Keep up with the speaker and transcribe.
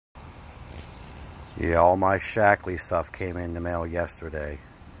Yeah, all my shacklee stuff came in the mail yesterday.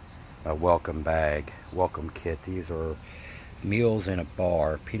 A welcome bag, welcome kit. These are meals in a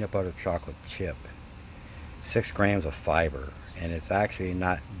bar, peanut butter chocolate chip, 6 grams of fiber, and it's actually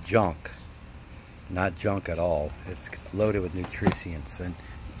not junk at all. It's loaded with nutrients and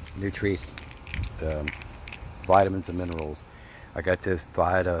vitamins and minerals. I got this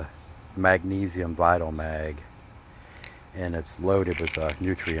magnesium vital mag, and it's loaded with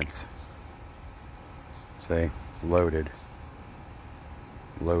nutrients. See, loaded,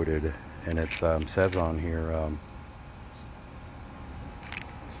 and it says on here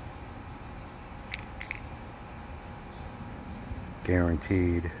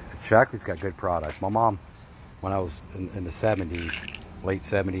guaranteed. Shacklee's got good products. My mom, when I was in the 70s, late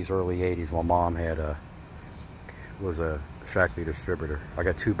 70s, early 80s, my mom was a Shacklee distributor. I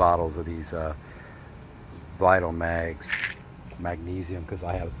got 2 bottles of these Vital Mags, magnesium, because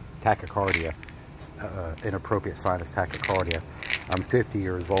I have tachycardia, inappropriate sinus tachycardia. I'm 50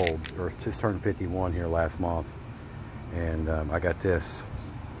 years old, or just turned 51 here last month, and I got this.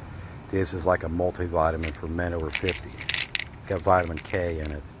 This is like a multivitamin for men over 50. It's got vitamin K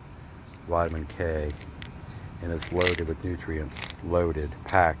in it. Vitamin K, and it's loaded with nutrients. Loaded,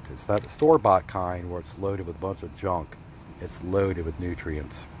 packed. It's not the store-bought kind where it's loaded with a bunch of junk. It's loaded with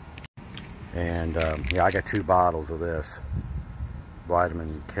nutrients. And yeah, I got 2 bottles of this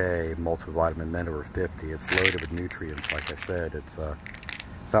vitamin K multivitamin men over 50. It's loaded with nutrients. Like I said, it's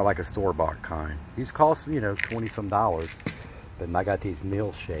not like a store-bought kind. These cost, you know, $20 some. Then I got these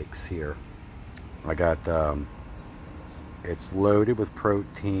meal shakes here. I got it's loaded with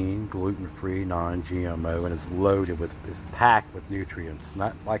protein, gluten-free, non-GMO, and it's packed with nutrients.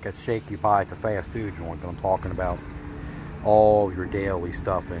 Not like a shake you buy at the fast food joint, but I'm talking about all of your daily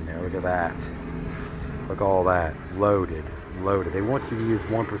stuff in there. Look at that. Look at all that. Loaded. They want you to use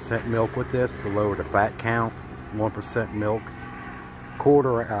 1% milk with this to lower the fat count. 1% milk.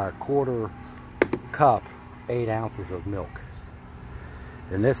 Quarter cup, 8 ounces of milk.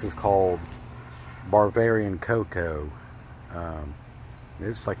 And this is called Bavarian Cocoa.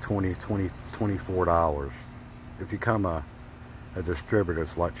 It's like $24. If you become a distributor,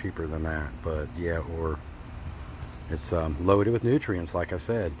 it's a lot cheaper than that. But yeah, or it's loaded with nutrients, like I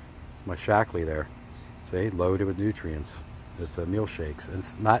said. My Shacklee there, see, loaded with nutrients. It's meal shakes. And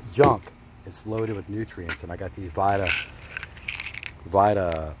it's not junk. It's loaded with nutrients. And I got these Vita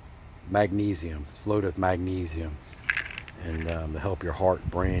magnesium. It's loaded with magnesium, and to help your heart,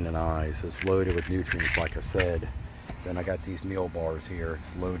 brain, and eyes. It's loaded with nutrients, like I said. Then I got these meal bars here.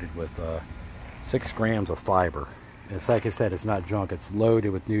 It's loaded with 6 grams of fiber. And it's like I said, it's not junk. It's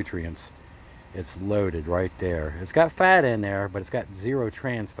loaded with nutrients. It's loaded right there. It's got fat in there, but it's got 0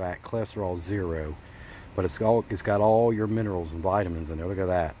 trans fat, cholesterol 0. But it's got all your minerals and vitamins in there. Look at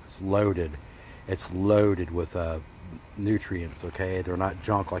that. It's loaded. It's loaded with nutrients. Okay, they're not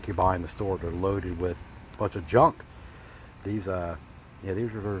junk like you buy in the store. They're loaded with a bunch of junk. These yeah,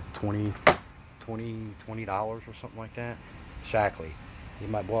 these are $20 or something like that. Shacklee, need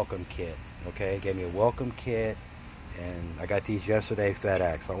my welcome kit. Okay, gave me a welcome kit, and I got these yesterday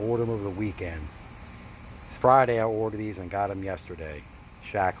FedEx. I ordered them over the weekend. Friday I ordered these and got them yesterday.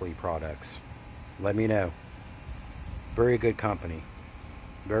 Shacklee products. Let me know. Very good company.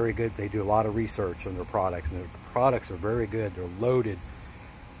 Very good. They do a lot of research on their products, and their products are very good. They're loaded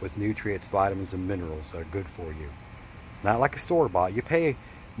with nutrients, vitamins, and minerals that are good for you. Not like a store-bought. You pay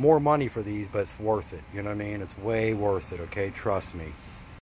more money for these, but it's worth it. You know what I mean? It's way worth it, okay? Trust me.